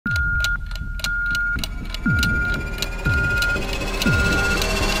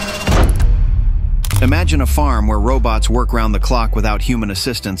Imagine a farm where robots work round the clock without human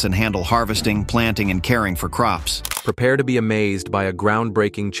assistance and handle harvesting, planting, and caring for crops. Prepare to be amazed by a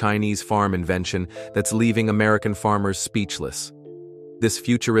groundbreaking Chinese farm invention that's leaving American farmers speechless. This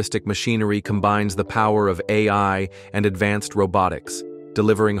futuristic machinery combines the power of AI and advanced robotics,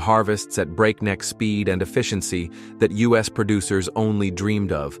 delivering harvests at breakneck speed and efficiency that U.S. producers only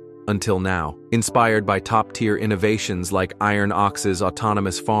dreamed of until now. Inspired by top-tier innovations like Iron Ox's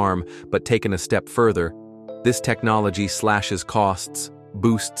autonomous farm, but taken a step further, this technology slashes costs,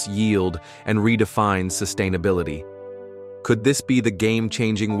 boosts yield, and redefines sustainability. Could this be the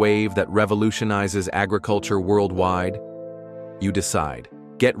game-changing wave that revolutionizes agriculture worldwide? You decide.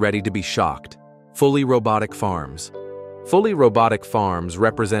 Get ready to be shocked. Fully robotic farms. Fully robotic farms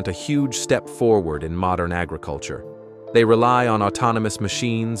represent a huge step forward in modern agriculture. They rely on autonomous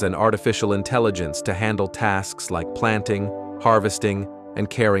machines and artificial intelligence to handle tasks like planting, harvesting, and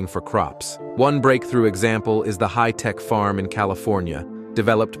caring for crops. One breakthrough example is the high-tech farm in California,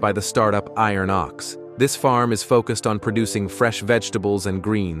 developed by the startup Iron Ox. This farm is focused on producing fresh vegetables and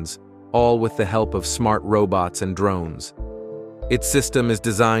greens, all with the help of smart robots and drones. Its system is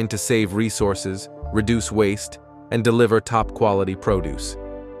designed to save resources, reduce waste, and deliver top-quality produce.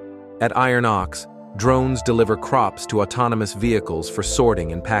 At Iron Ox, drones deliver crops to autonomous vehicles for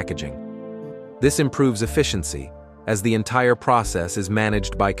sorting and packaging. This improves efficiency, as the entire process is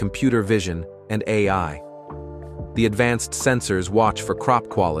managed by computer vision and AI. The advanced sensors watch for crop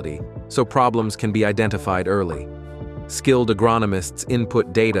quality, so problems can be identified early. Skilled agronomists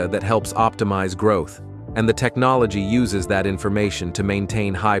input data that helps optimize growth, and the technology uses that information to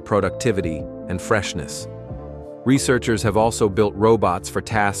maintain high productivity and freshness. Researchers have also built robots for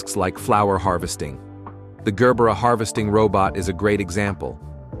tasks like flower harvesting. The Gerbera harvesting robot is a great example.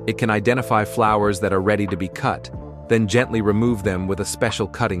 It can identify flowers that are ready to be cut, then gently remove them with a special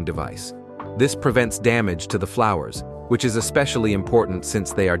cutting device. This prevents damage to the flowers, which is especially important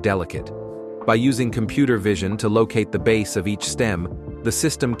since they are delicate. By using computer vision to locate the base of each stem, the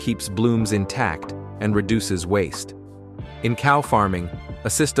system keeps blooms intact and reduces waste. In cow farming, a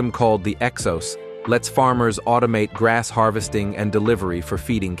system called the Exos lets farmers automate grass harvesting and delivery for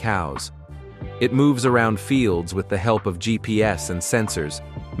feeding cows. It moves around fields with the help of GPS and sensors,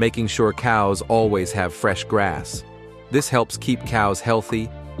 making sure cows always have fresh grass. This helps keep cows healthy,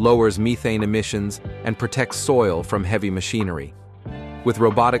 lowers methane emissions, and protects soil from heavy machinery. With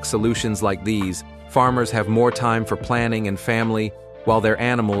robotic solutions like these, farmers have more time for planning and family, while their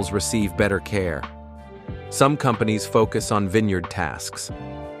animals receive better care. Some companies focus on vineyard tasks.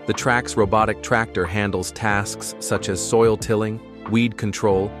 The Trax robotic tractor handles tasks such as soil tilling, weed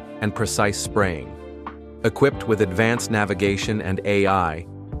control, and precise spraying. Equipped with advanced navigation and AI,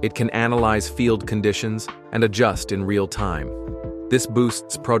 it can analyze field conditions and adjust in real time. This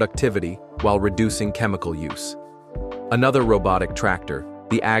boosts productivity while reducing chemical use. Another robotic tractor,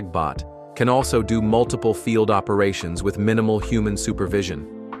 the Agbot, can also do multiple field operations with minimal human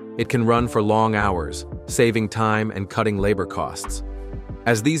supervision. It can run for long hours, saving time and cutting labor costs.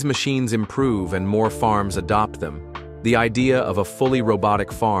 As these machines improve and more farms adopt them, the idea of a fully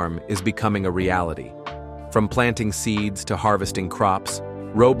robotic farm is becoming a reality. From planting seeds to harvesting crops,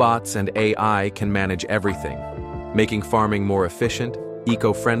 robots and AI can manage everything, making farming more efficient,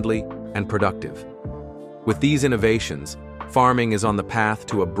 eco-friendly, and productive. With these innovations, farming is on the path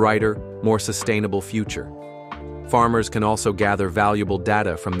to a brighter, more sustainable future. Farmers can also gather valuable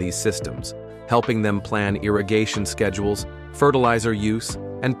data from these systems, helping them plan irrigation schedules, fertilizer use,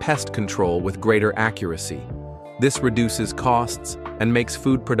 and pest control with greater accuracy. This reduces costs and makes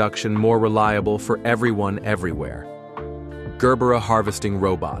food production more reliable for everyone everywhere. Gerbera Harvesting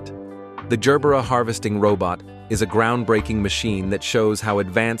Robot. The Gerbera Harvesting Robot is a groundbreaking machine that shows how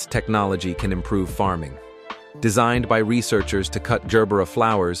advanced technology can improve farming. Designed by researchers to cut Gerbera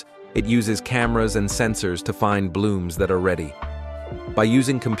flowers, it uses cameras and sensors to find blooms that are ready. By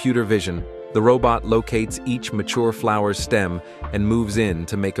using computer vision, the robot locates each mature flower's stem and moves in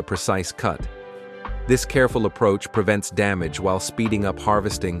to make a precise cut. This careful approach prevents damage while speeding up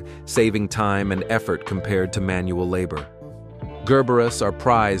harvesting, saving time and effort compared to manual labor. Gerberas are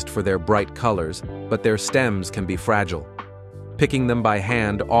prized for their bright colors, but their stems can be fragile. Picking them by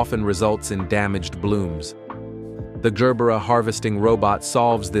hand often results in damaged blooms. The Gerbera harvesting robot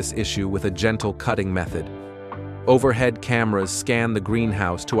solves this issue with a gentle cutting method. Overhead cameras scan the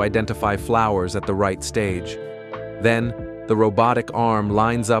greenhouse to identify flowers at the right stage. Then, the robotic arm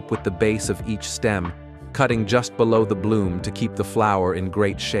lines up with the base of each stem, cutting just below the bloom to keep the flower in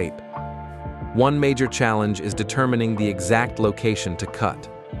great shape. One major challenge is determining the exact location to cut.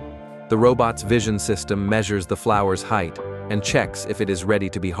 The robot's vision system measures the flower's height and checks if it is ready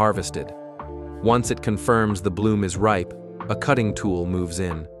to be harvested. Once it confirms the bloom is ripe, a cutting tool moves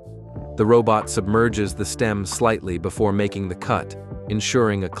in. The robot submerges the stem slightly before making the cut,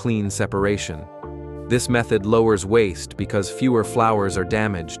 ensuring a clean separation. This method lowers waste because fewer flowers are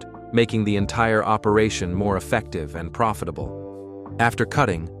damaged, making the entire operation more effective and profitable. After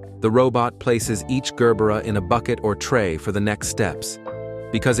cutting, the robot places each gerbera in a bucket or tray for the next steps.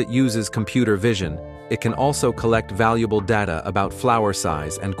 Because it uses computer vision, it can also collect valuable data about flower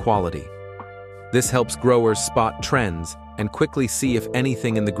size and quality. This helps growers spot trends and quickly see if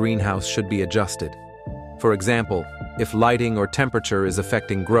anything in the greenhouse should be adjusted. For example, if lighting or temperature is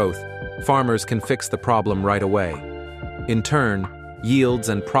affecting growth, farmers can fix the problem right away. In turn, yields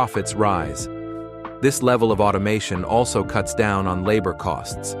and profits rise. This level of automation also cuts down on labor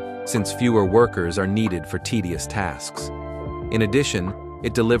costs, since fewer workers are needed for tedious tasks. In addition,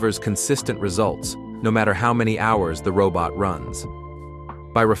 it delivers consistent results, no matter how many hours the robot runs.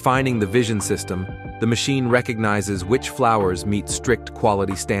 By refining the vision system, the machine recognizes which flowers meet strict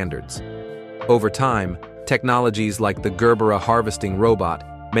quality standards. Over time, technologies like the gerbera harvesting robot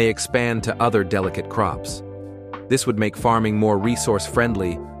may expand to other delicate crops. This would make farming more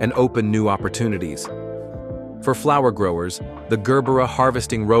resource-friendly and open new opportunities. For flower growers, the gerbera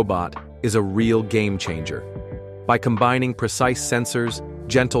harvesting robot is a real game-changer. By combining precise sensors,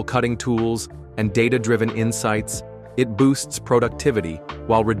 gentle cutting tools, and data-driven insights, it boosts productivity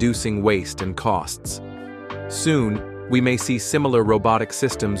while reducing waste and costs. Soon, we may see similar robotic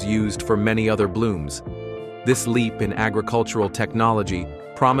systems used for many other blooms. This leap in agricultural technology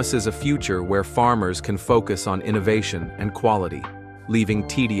promises a future where farmers can focus on innovation and quality, leaving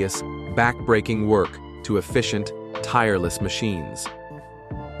tedious, back-breaking work to efficient, tireless machines.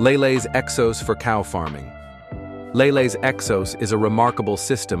 Lele's Exos for cow farming. Lele's Exos is a remarkable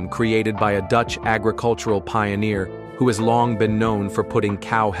system created by a Dutch agricultural pioneer who has long been known for putting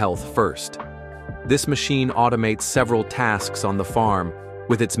cow health first. This machine automates several tasks on the farm,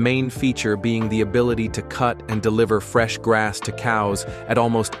 with its main feature being the ability to cut and deliver fresh grass to cows at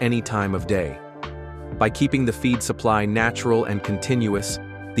almost any time of day. By keeping the feed supply natural and continuous,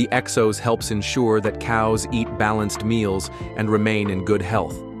 the Exos helps ensure that cows eat balanced meals and remain in good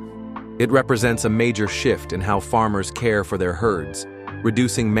health. It represents a major shift in how farmers care for their herds,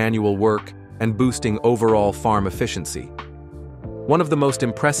 reducing manual work and boosting overall farm efficiency. One of the most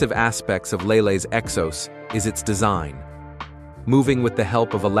impressive aspects of Lele's Exos is its design. Moving with the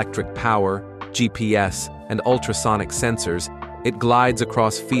help of electric power, GPS, and ultrasonic sensors, it glides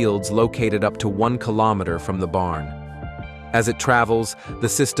across fields located up to 1 kilometer from the barn. As it travels, the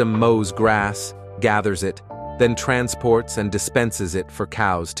system mows grass, gathers it, then transports and dispenses it for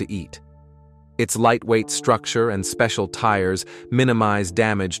cows to eat. Its lightweight structure and special tires minimize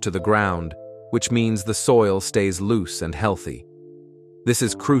damage to the ground, which means the soil stays loose and healthy. This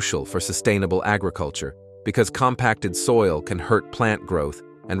is crucial for sustainable agriculture, because compacted soil can hurt plant growth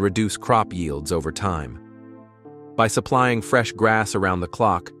and reduce crop yields over time. By supplying fresh grass around the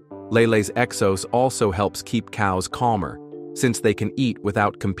clock, Lele's Exos also helps keep cows calmer, since they can eat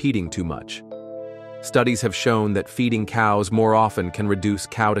without competing too much. Studies have shown that feeding cows more often can reduce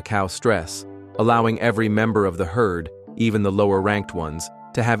cow-to-cow stress, allowing every member of the herd, even the lower-ranked ones,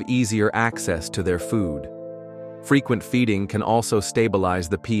 to have easier access to their food. Frequent feeding can also stabilize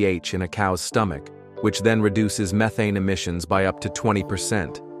the pH in a cow's stomach, which then reduces methane emissions by up to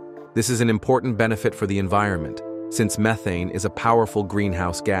 20%. This is an important benefit for the environment, since methane is a powerful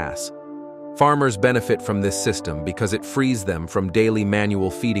greenhouse gas. Farmers benefit from this system because it frees them from daily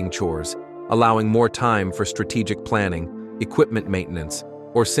manual feeding chores, allowing more time for strategic planning, equipment maintenance,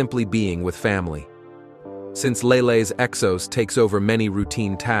 or simply being with family. Since Lele's Exos takes over many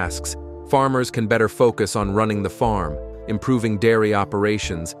routine tasks, farmers can better focus on running the farm, improving dairy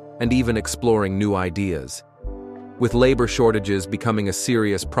operations, and even exploring new ideas. With labor shortages becoming a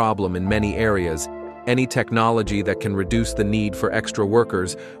serious problem in many areas, any technology that can reduce the need for extra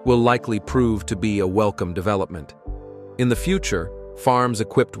workers will likely prove to be a welcome development. In the future, farms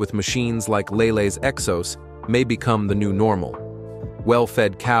equipped with machines like Lele's Exos may become the new normal.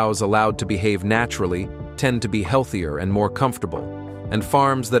 Well-fed cows allowed to behave naturally tend to be healthier and more comfortable, and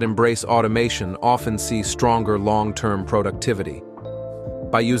farms that embrace automation often see stronger long-term productivity.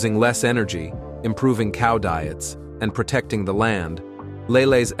 By using less energy, improving cow diets, and protecting the land,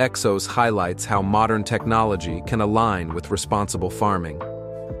 Lele's Exos highlights how modern technology can align with responsible farming.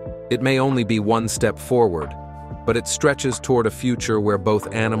 It may only be one step forward, but it stretches toward a future where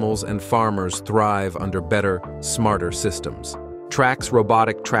both animals and farmers thrive under better, smarter systems. Trax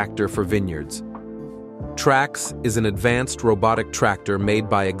Robotic Tractor for Vineyards. Trax is an advanced robotic tractor made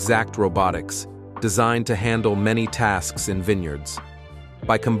by Exact Robotics, designed to handle many tasks in vineyards.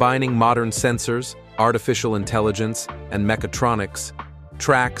 By combining modern sensors, artificial intelligence, and mechatronics,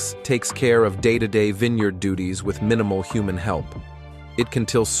 Trax takes care of day-to-day vineyard duties with minimal human help. It can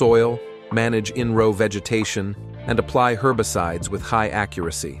till soil, manage in-row vegetation, and apply herbicides with high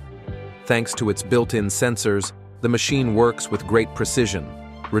accuracy. Thanks to its built-in sensors, the machine works with great precision,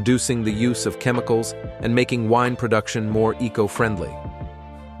 reducing the use of chemicals and making wine production more eco-friendly.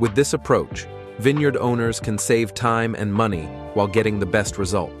 With this approach, vineyard owners can save time and money while getting the best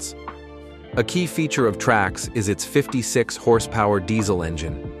results. A key feature of Trax is its 56-horsepower diesel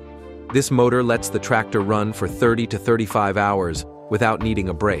engine. This motor lets the tractor run for 30 to 35 hours without needing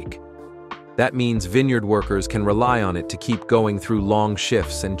a break. That means vineyard workers can rely on it to keep going through long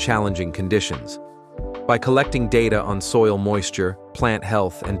shifts and challenging conditions. By collecting data on soil moisture, plant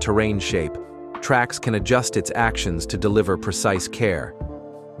health, and terrain shape, Trax can adjust its actions to deliver precise care.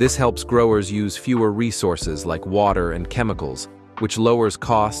 This helps growers use fewer resources like water and chemicals, which lowers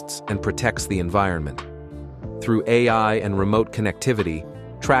costs and protects the environment. Through AI and remote connectivity,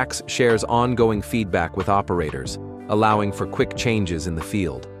 Trax shares ongoing feedback with operators, allowing for quick changes in the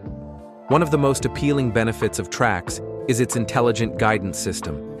field. One of the most appealing benefits of Trax is its intelligent guidance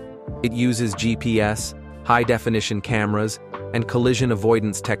system. It uses GPS, high-definition cameras, and collision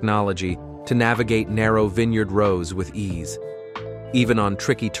avoidance technology to navigate narrow vineyard rows with ease. Even on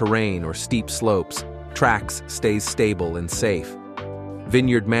tricky terrain or steep slopes, Trax stays stable and safe.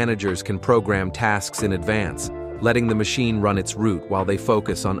 Vineyard managers can program tasks in advance, letting the machine run its route while they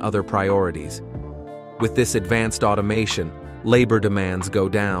focus on other priorities. With this advanced automation, labor demands go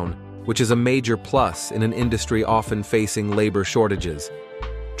down, which is a major plus in an industry often facing labor shortages.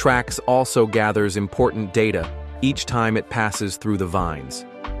 Trax also gathers important data each time it passes through the vines.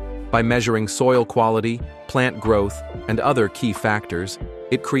 By measuring soil quality, plant growth, and other key factors,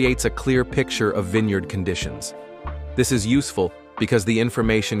 it creates a clear picture of vineyard conditions. This is useful because the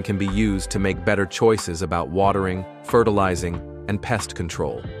information can be used to make better choices about watering, fertilizing, and pest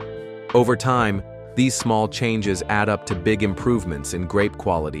control. Over time, these small changes add up to big improvements in grape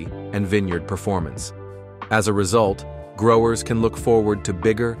quality and vineyard performance. As a result, growers can look forward to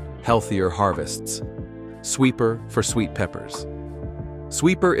bigger, healthier harvests. Sweeper for sweet peppers.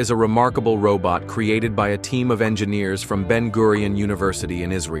 Sweeper is a remarkable robot created by a team of engineers from Ben Gurion University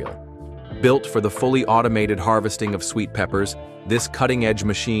in Israel. Built for the fully automated harvesting of sweet peppers, this cutting-edge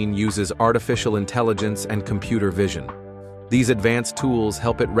machine uses artificial intelligence and computer vision. These advanced tools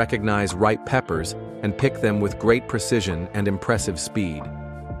help it recognize ripe peppers and pick them with great precision and impressive speed.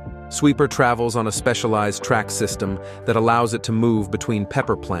 Sweeper travels on a specialized track system that allows it to move between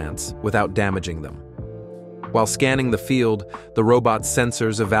pepper plants without damaging them. While scanning the field, the robot's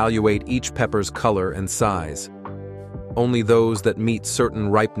sensors evaluate each pepper's color and size. Only those that meet certain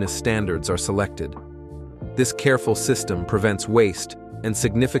ripeness standards are selected. This careful system prevents waste and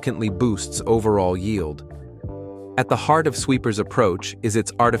significantly boosts overall yield. At the heart of Sweeper's approach is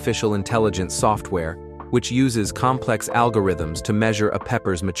its artificial intelligence software, which uses complex algorithms to measure a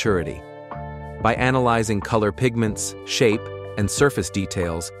pepper's maturity. By analyzing color pigments, shape, and surface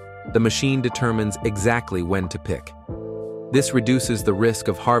details, the machine determines exactly when to pick. This reduces the risk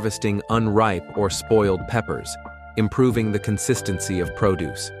of harvesting unripe or spoiled peppers, improving the consistency of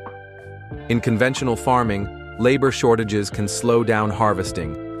produce. In conventional farming, labor shortages can slow down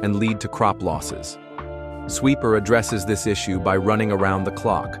harvesting and lead to crop losses. Sweeper addresses this issue by running around the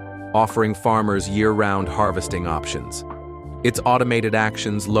clock, offering farmers year-round harvesting options. Its automated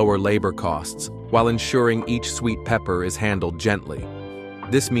actions lower labor costs while ensuring each sweet pepper is handled gently.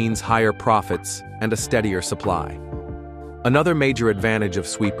 This means higher profits and a steadier supply. Another major advantage of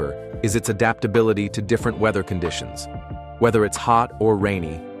Sweeper is its adaptability to different weather conditions. Whether it's hot or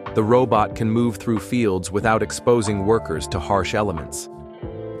rainy, the robot can move through fields without exposing workers to harsh elements.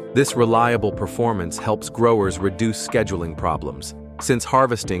 This reliable performance helps growers reduce scheduling problems, since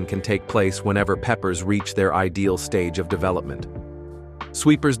harvesting can take place whenever peppers reach their ideal stage of development.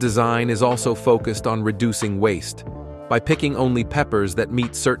 Sweeper's design is also focused on reducing waste. By picking only peppers that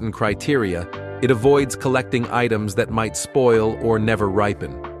meet certain criteria, it avoids collecting items that might spoil or never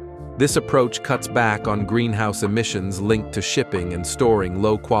ripen. This approach cuts back on greenhouse emissions linked to shipping and storing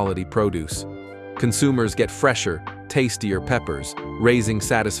low-quality produce. Consumers get fresher, tastier peppers, raising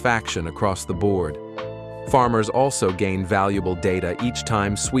satisfaction across the board. Farmers also gain valuable data each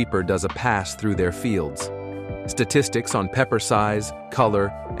time Sweeper does a pass through their fields. Statistics on pepper size, color,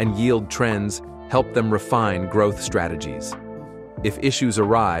 and yield trends help them refine growth strategies. If issues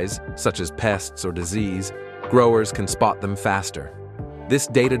arise, such as pests or disease, growers can spot them faster. This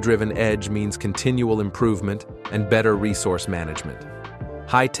data-driven edge means continual improvement and better resource management.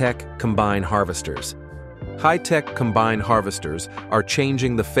 High-tech combine harvesters. High-tech combine harvesters are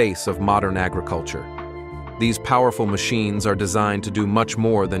changing the face of modern agriculture. These powerful machines are designed to do much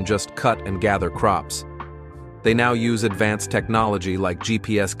more than just cut and gather crops. They now use advanced technology like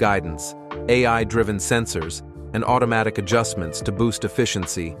GPS guidance, AI-driven sensors, and automatic adjustments to boost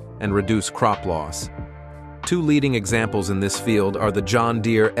efficiency and reduce crop loss. Two leading examples in this field are the John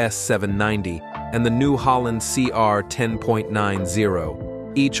Deere S790 and the New Holland CR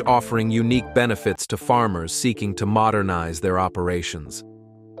 10.90, each offering unique benefits to farmers seeking to modernize their operations.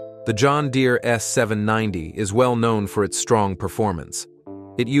 The John Deere S790 is well known for its strong performance.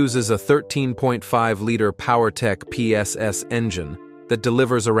 It uses a 13.5-liter PowerTech PSS engine that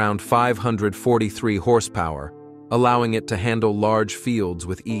delivers around 543 horsepower, allowing it to handle large fields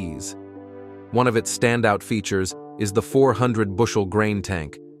with ease. One of its standout features is the 400-bushel grain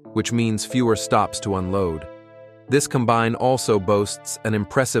tank, which means fewer stops to unload. This combine also boasts an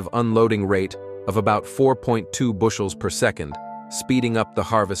impressive unloading rate of about 4.2 bushels per second, speeding up the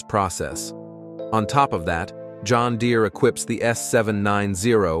harvest process. On top of that, John Deere equips the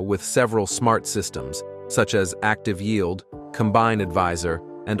S790 with several smart systems, such as Active Yield, Combine Advisor,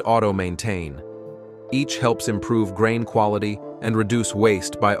 and Auto Maintain. Each helps improve grain quality and reduce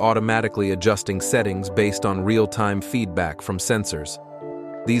waste by automatically adjusting settings based on real-time feedback from sensors.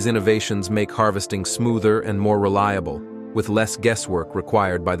 These innovations make harvesting smoother and more reliable, with less guesswork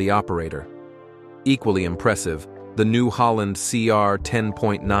required by the operator. Equally impressive, the New Holland CR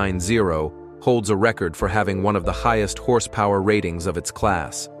 10.90 holds a record for having one of the highest horsepower ratings of its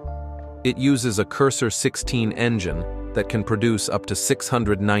class. It uses a Cursor 16 engine that can produce up to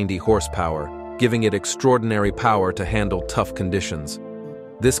 690 horsepower, giving it extraordinary power to handle tough conditions.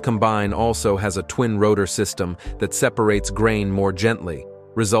 This combine also has a twin rotor system that separates grain more gently,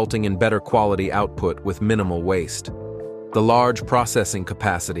 resulting in better quality output with minimal waste. The large processing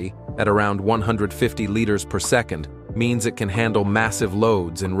capacity, at around 150 liters per second, means it can handle massive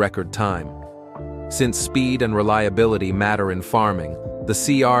loads in record time. Since speed and reliability matter in farming, the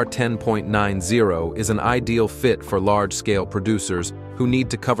CR 10.90 is an ideal fit for large-scale producers who need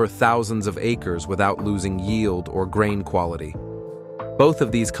to cover thousands of acres without losing yield or grain quality. Both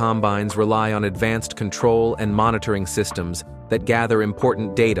of these combines rely on advanced control and monitoring systems that gather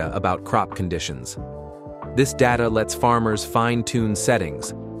important data about crop conditions. This data lets farmers fine-tune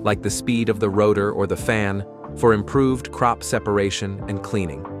settings, like the speed of the rotor or the fan, for improved crop separation and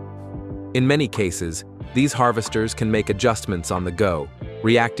cleaning. In many cases, these harvesters can make adjustments on the go,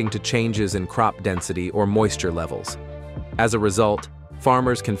 reacting to changes in crop density or moisture levels. As a result,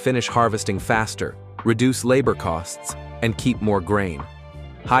 farmers can finish harvesting faster, reduce labor costs, and keep more grain.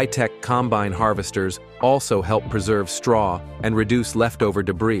 High-tech combine harvesters also help preserve straw and reduce leftover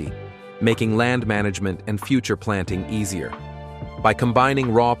debris, making land management and future planting easier. By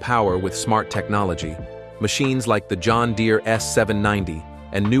combining raw power with smart technology, machines like the John Deere S790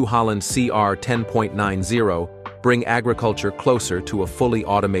 and New Holland CR 10.90 bring agriculture closer to a fully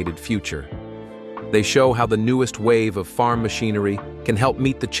automated future. They show how the newest wave of farm machinery can help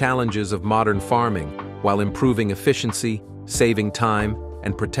meet the challenges of modern farming while improving efficiency, saving time,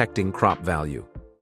 and protecting crop value.